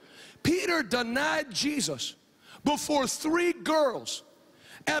Ghost. Peter denied Jesus before 3 girls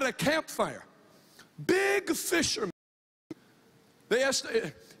at a campfire. Big fishermen. They asked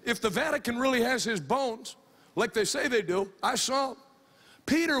if the Vatican really has his bones, like they say they do. I saw him.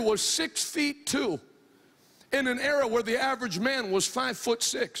 Peter was 6'2" in an era where the average man was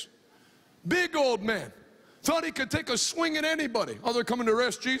 5'6". Big old man. Thought he could take a swing at anybody. Oh, they're coming to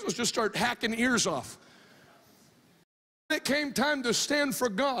arrest Jesus, just start hacking ears off. It came time to stand for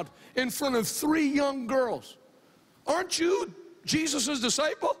God in front of 3 young girls. Aren't you Jesus'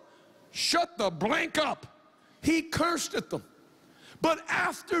 disciple? Shut the blank up. He cursed at them. But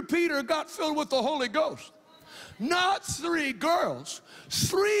after Peter got filled with the Holy Ghost, not 3 girls,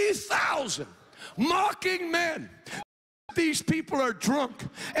 3,000 mocking men. These people are drunk.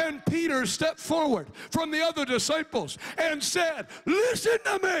 And Peter stepped forward from the other disciples and said, listen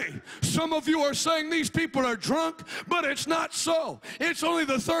to me. Some of you are saying these people are drunk, but it's not so. It's only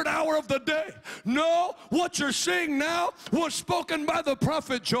the 3rd hour of the day. No, what you're seeing now was spoken by the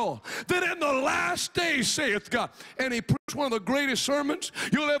prophet Joel, that in the last days, saith God. And he preached one of the greatest sermons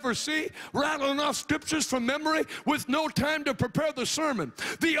you'll ever see, rattling off scriptures from memory with no time to prepare the sermon.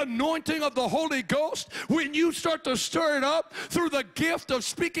 The anointing of the Holy Ghost, when you start to stir it up through the gift of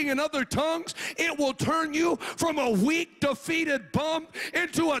speaking in other tongues, it will turn you from a weak, defeated bum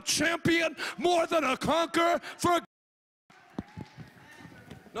into a champion, more than a conqueror. For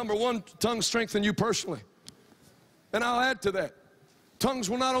number 1, tongues strengthen you personally. And I'll add to that. Tongues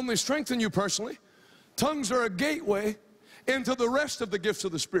will not only strengthen you personally, tongues are a gateway into the rest of the gifts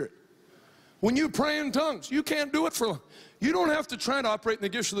of the Spirit. When you pray in tongues, you can't do it for long. You don't have to try to operate in the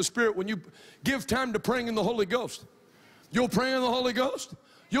gifts of the Spirit when you give time to praying in the Holy Ghost. You'll pray in the Holy Ghost,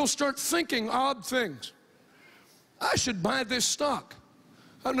 you'll start thinking odd things. I should buy this stock.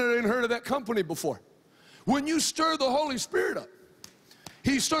 I've never even heard of that company before. When you stir the Holy Spirit up,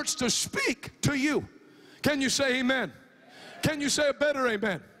 He starts to speak to you. Can you say amen? Can you say a better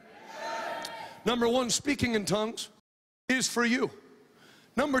amen? Number 1, speaking in tongues is for you.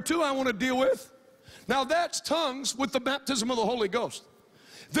 Number 2, I want to deal with. Now that's tongues with the baptism of the Holy Ghost.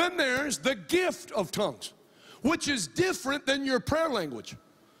 Then there's the gift of tongues, which is different than your prayer language.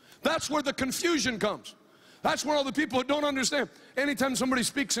 That's where the confusion comes. That's where all the people that don't understand. Anytime somebody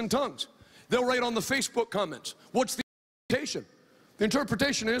speaks in tongues, they'll write on the Facebook comments, what's the interpretation? The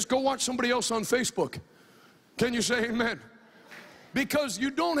interpretation is, go watch somebody else on Facebook. Can you say amen? Because you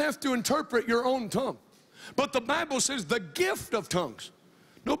don't have to interpret your own tongue. But the Bible says the gift of tongues.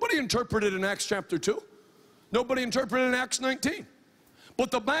 Nobody interpreted in Acts chapter 2. Nobody interpreted in Acts 19. But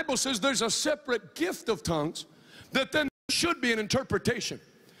the Bible says there's a separate gift of tongues that then should be an interpretation.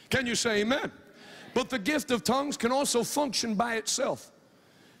 Can you say amen? But the gift of tongues can also function by itself.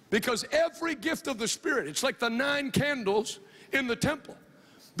 Because every gift of the Spirit, it's like the 9 candles in the temple.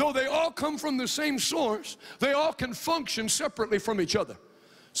 Though they all come from the same source, they all can function separately from each other.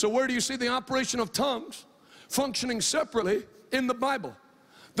 So where do you see the operation of tongues functioning separately in the Bible?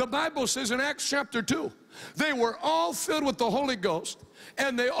 The Bible says in Acts chapter 2, they were all filled with the Holy Ghost,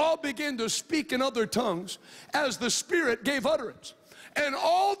 and they all began to speak in other tongues as the Spirit gave utterance. And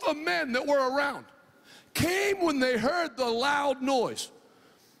all the men that were around came when they heard the loud noise.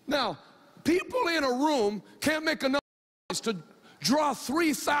 Now, people in a room can't make enough noise to draw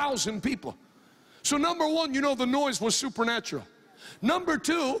 3,000 people. So number 1, you know the noise was supernatural. Number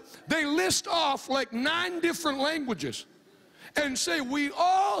 2, they list off like 9 different languages and say we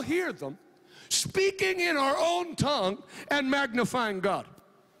all hear them speaking in our own tongue and magnifying God.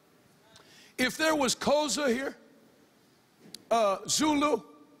 If there was Kosa here, Zulu,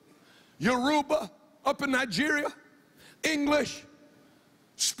 Yoruba up in Nigeria, English,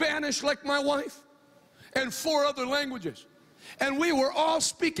 Spanish like my wife, and 4 other languages, and we were all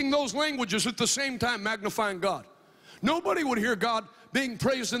speaking those languages at the same time, magnifying God, nobody would hear God being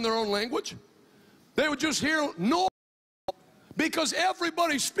praised in their own language. They would just hear noise. Because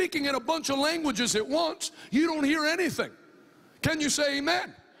everybody's speaking in a bunch of languages at once, you don't hear anything. Can you say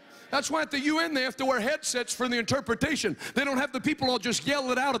amen? That's why at the UN they have to wear headsets for the interpretation. They don't have the people all just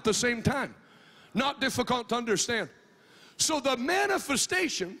yell it out at the same time. Not difficult to understand. So the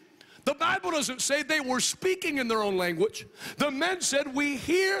manifestation, the Bible doesn't say they were speaking in their own language. The men said we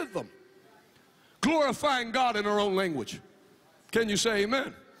hear them glorifying God in our own language. Can you say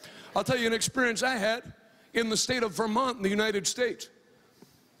amen? I'll tell you an experience I had in the state of Vermont in the United States.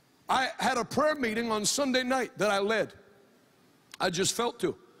 I had a prayer meeting on Sunday night that I led. I just felt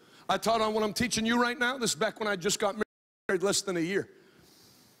to. I taught on what I'm teaching you right now. This is back when I just got married less than a year.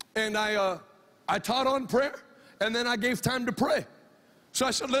 And I taught on prayer, and then I gave time to pray. So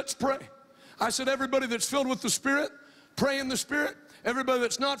I said, let's pray. I said, everybody that's filled with the Spirit, pray in the Spirit. Everybody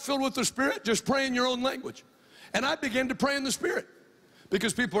that's not filled with the Spirit, just pray in your own language. And I began to pray in the Spirit.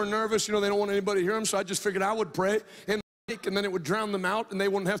 Because people are nervous, you know, they don't want anybody to hear them, so I just figured I would pray in the mic, and then it would drown them out, and they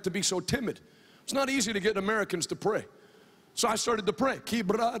wouldn't have to be so timid. It's not easy to get Americans to pray. So I started to pray.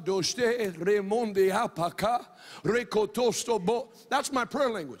 That's my prayer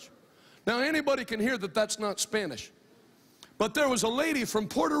language. Now anybody can hear that that's not Spanish. But there was a lady from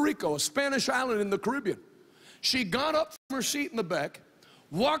Puerto Rico, a Spanish island in the Caribbean. She got up from her seat in the back,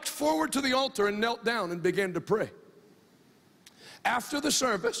 walked forward to the altar and knelt down and began to pray. After the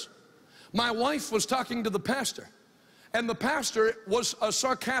service, my wife was talking to the pastor. And the pastor was a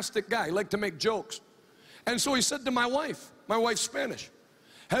sarcastic guy. He liked to make jokes. And so he said to my wife's Spanish,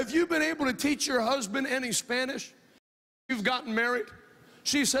 have you been able to teach your husband any Spanish? You've gotten married?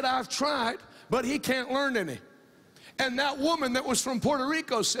 She said, I've tried, but he can't learn any. And that woman that was from Puerto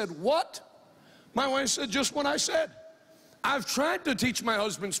Rico said, what? My wife said, just what I said. I've tried to teach my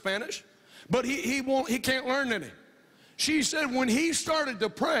husband Spanish, but he can't learn any. She said, when he started to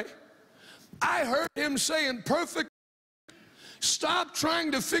pray, I heard him say in perfect, stop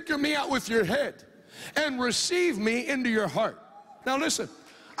trying to figure me out with your head and receive me into your heart. Now listen,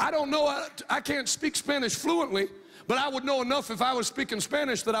 I don't know, I can't speak Spanish fluently, but I would know enough if I was speaking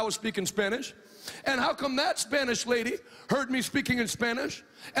Spanish that I was speaking Spanish. And how come that Spanish lady heard me speaking in Spanish,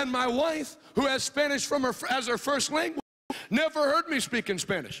 and my wife, who has Spanish as her first language, never heard me speak in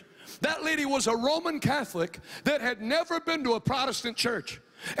Spanish? That lady was a Roman Catholic that had never been to a Protestant church.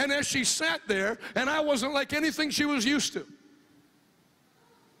 And as she sat there, and I wasn't like anything she was used to,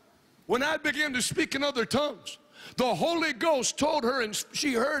 when I began to speak in other tongues, the Holy Ghost told her, and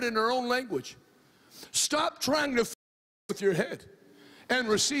she heard in her own language, stop trying to with your head and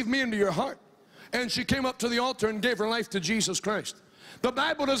receive me into your heart. And she came up to the altar and gave her life to Jesus Christ. The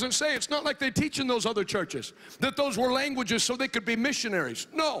Bible doesn't say, it's not like they teach in those other churches, that those were languages so they could be missionaries.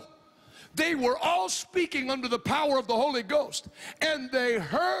 No. They were all speaking under the power of the Holy Ghost, and they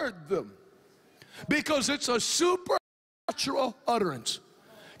heard them because it's a supernatural utterance.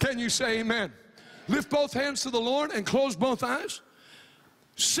 Can you say amen? Lift both hands to the Lord and close both eyes.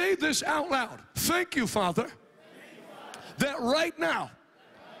 Say this out loud. Thank you, Father, that right now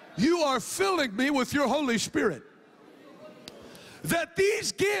you are filling me with your Holy Spirit. That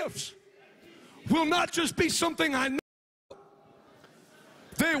these gifts will not just be something I know,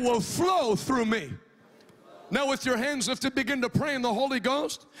 they will flow through me. Now with your hands lifted, begin to pray in the Holy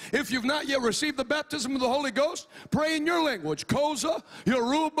Ghost. If you've not yet received the baptism of the Holy Ghost, pray in your language. Kosa,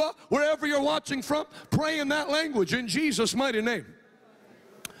 Yoruba, wherever you're watching from, pray in that language in Jesus' mighty name.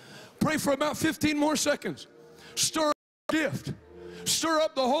 Pray for about 15 more seconds. Stir up the gift. Stir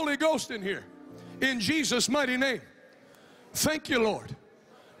up the Holy Ghost in here. In Jesus' mighty name. Thank you, Lord.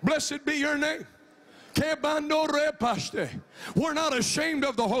 Blessed be your name. We're not ashamed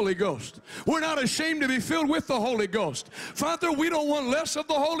of the Holy Ghost. We're not ashamed to be filled with the Holy Ghost. Father, we don't want less of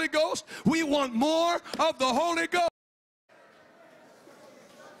the Holy Ghost. We want more of the Holy Ghost.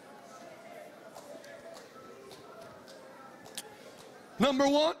 Number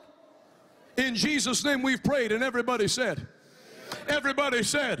one, in Jesus' name we've prayed, and everybody said. Everybody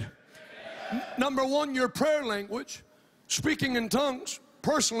said. Number one, your prayer language, speaking in tongues,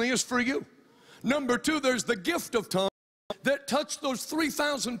 personally is for you. Number two, there's the gift of tongues that touched those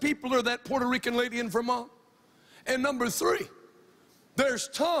 3,000 people or that Puerto Rican lady in Vermont. And number three, there's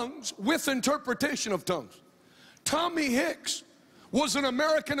tongues with interpretation of tongues. Tommy Hicks was an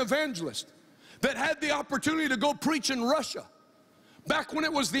American evangelist that had the opportunity to go preach in Russia back when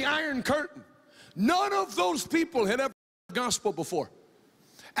it was the Iron Curtain. None of those people had ever heard the gospel before.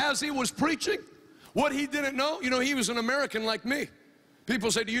 As he was preaching, what he didn't know, you know, he was an American like me.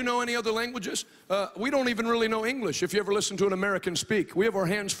 People say, do you know any other languages? We don't even really know English if you ever listen to an American speak. We have our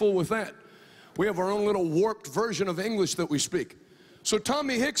hands full with that. We have our own little warped version of English that we speak. So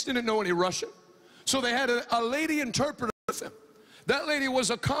Tommy Hicks didn't know any Russian. So they had a lady interpreter with him. That lady was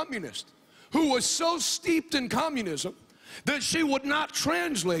a communist who was so steeped in communism that she would not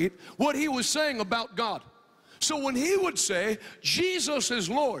translate what he was saying about God. So when he would say, Jesus is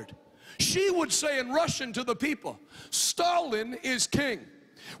Lord, she would say in Russian to the people, Stalin is king.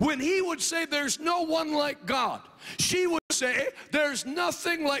 When he would say there's no one like God, she would say there's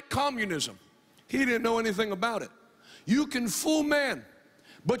nothing like communism. He didn't know anything about it. You can fool man,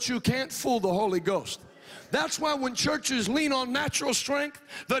 but you can't fool the Holy Ghost. That's why when churches lean on natural strength,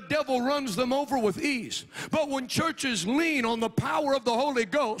 the devil runs them over with ease. But when churches lean on the power of the Holy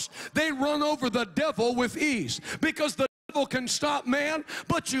Ghost, they run over the devil with ease. Because the devil can stop man,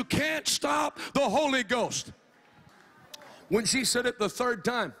 but you can't stop the Holy Ghost. When she said it the third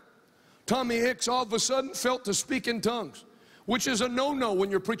time, Tommy Hicks all of a sudden felt to speak in tongues, which is a no-no when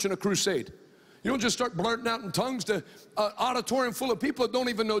you're preaching a crusade. You don't just start blurting out in tongues to an auditorium full of people that don't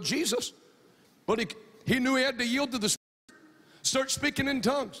even know Jesus. But he knew he had to yield to the Spirit, start speaking in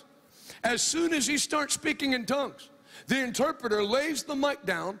tongues. As soon as he starts speaking in tongues, the interpreter lays the mic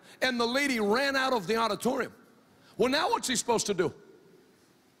down and the lady ran out of the auditorium. Well, now what's he supposed to do?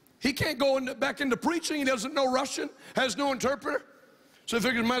 He can't go back into preaching. He doesn't know Russian, has no interpreter. So he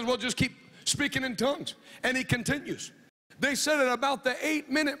figures might as well just keep speaking in tongues. And he continues. They said at about the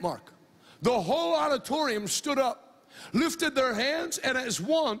 8-minute mark, the whole auditorium stood up, lifted their hands, and as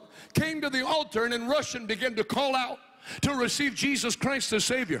one came to the altar and in Russian began to call out to receive Jesus Christ as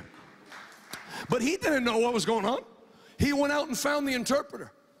Savior. But he didn't know what was going on. He went out and found the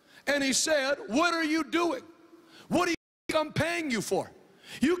interpreter. And he said, what are you doing? What do you think I'm paying you for?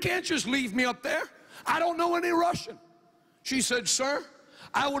 You can't just leave me up there. I don't know any Russian. She said, sir,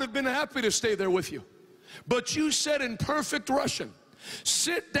 I would have been happy to stay there with you. But you said in perfect Russian,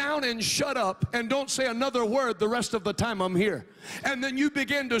 sit down and shut up and don't say another word the rest of the time I'm here. And then you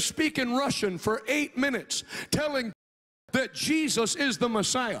began to speak in Russian for 8 minutes, telling that Jesus is the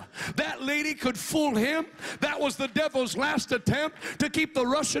Messiah. That lady could fool him. That was the devil's last attempt to keep the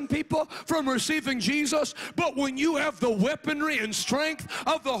Russian people from receiving Jesus. But when you have the weaponry and strength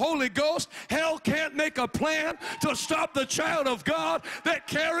of the Holy Ghost, hell can't make a plan to stop the child of God that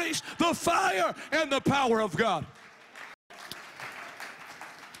carries the fire and the power of God.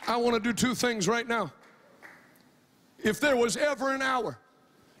 I want to do two things right now. If there was ever an hour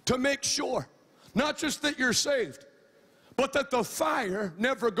to make sure, not just that you're saved, but that the fire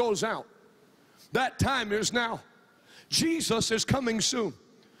never goes out, that time is now. Jesus is coming soon.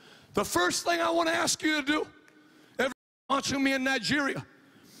 The first thing I want to ask you to do, everyone watching me in Nigeria,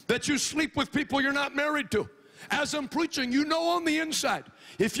 that you sleep with people you're not married to. As I'm preaching, you know on the inside,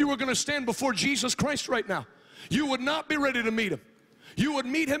 if you were going to stand before Jesus Christ right now, you would not be ready to meet him. You would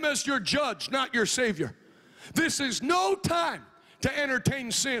meet him as your judge, not your Savior. This is no time to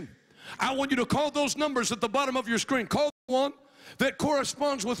entertain sin. I want you to call those numbers at the bottom of your screen. Call the one that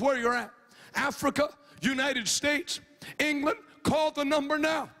corresponds with where you're at. Africa, United States, England, call the number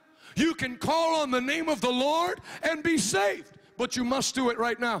now. You can call on the name of the Lord and be saved, but you must do it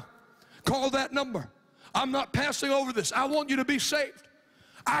right now. Call that number. I'm not passing over this. I want you to be saved.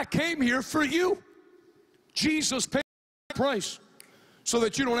 I came here for you. Jesus paid the price so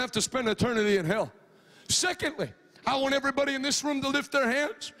that you don't have to spend eternity in hell. Secondly, I want everybody in this room to lift their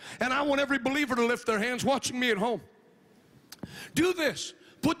hands, and I want every believer to lift their hands watching me at home. Do this.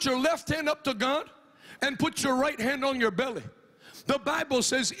 Put your left hand up to God and put your right hand on your belly. The Bible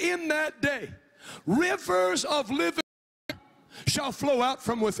says, in that day, rivers of living shall flow out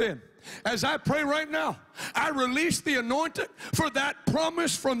from within. As I pray right now, I release the anointing for that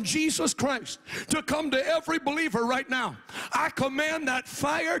promise from Jesus Christ to come to every believer right now. I command that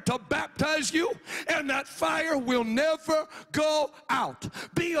fire to baptize you, and that fire will never go out.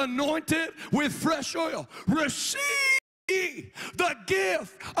 Be anointed with fresh oil. Receive the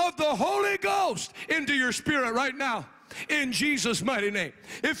gift of the Holy Ghost into your spirit right now, in Jesus' mighty name.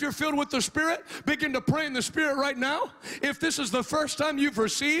 If you're filled with the Spirit, begin to pray in the Spirit right now. If this is the first time you've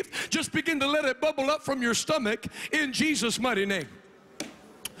received, just begin to let it bubble up from your stomach in Jesus' mighty name.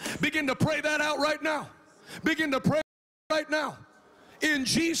 Begin to pray that out right now. Begin to pray right now in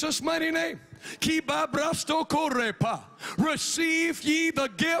Jesus' mighty name. Receive ye the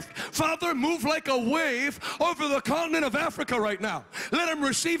gift. Father, move like a wave over the continent of Africa right now. Let them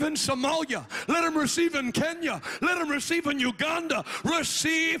receive in Somalia. Let them receive in Kenya. Let them receive in Uganda.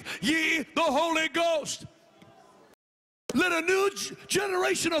 Receive ye the Holy Ghost. Let a new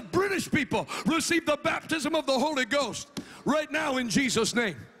generation of British people receive the baptism of the Holy Ghost right now in Jesus'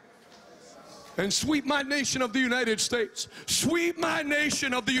 name. And sweep my nation of the United States. Sweep my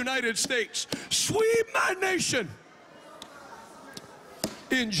nation of the United States. Sweep my nation.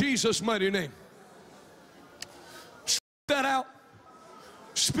 In Jesus' mighty name. Speak that out.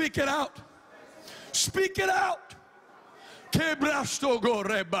 Speak it out. Speak it out.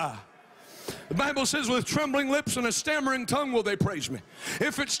 The Bible says, with trembling lips and a stammering tongue will they praise me.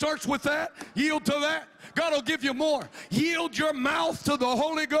 If it starts with that, yield to that. God will give you more. Yield your mouth to the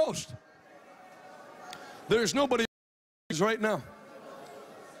Holy Ghost. There's nobody right now.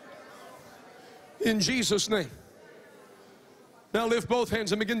 In Jesus' name. Now lift both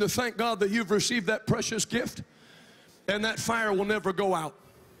hands and begin to thank God that you've received that precious gift, and that fire will never go out.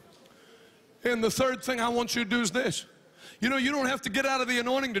 And the third thing I want you to do is this. You know, you don't have to get out of the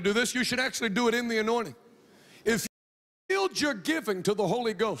anointing to do this. You should actually do it in the anointing. If you yield your giving to the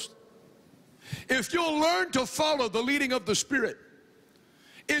Holy Ghost, if you'll learn to follow the leading of the Spirit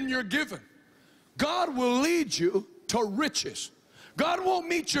in your giving, God will lead you to riches. God won't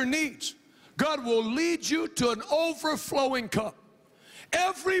meet your needs. God will lead you to an overflowing cup.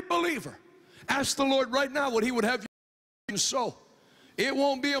 Every believer, ask the Lord right now what He would have you sow. It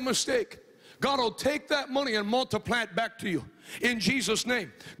won't be a mistake. God will take that money and multiply it back to you in Jesus'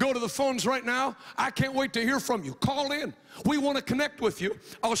 name. Go to the phones right now. I can't wait to hear from you. Call in. We want to connect with you.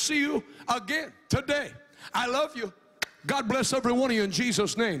 I'll see you again today. I love you. God bless every one of you in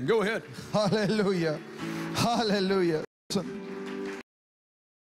Jesus' name. Go ahead. Hallelujah. Hallelujah. Listen.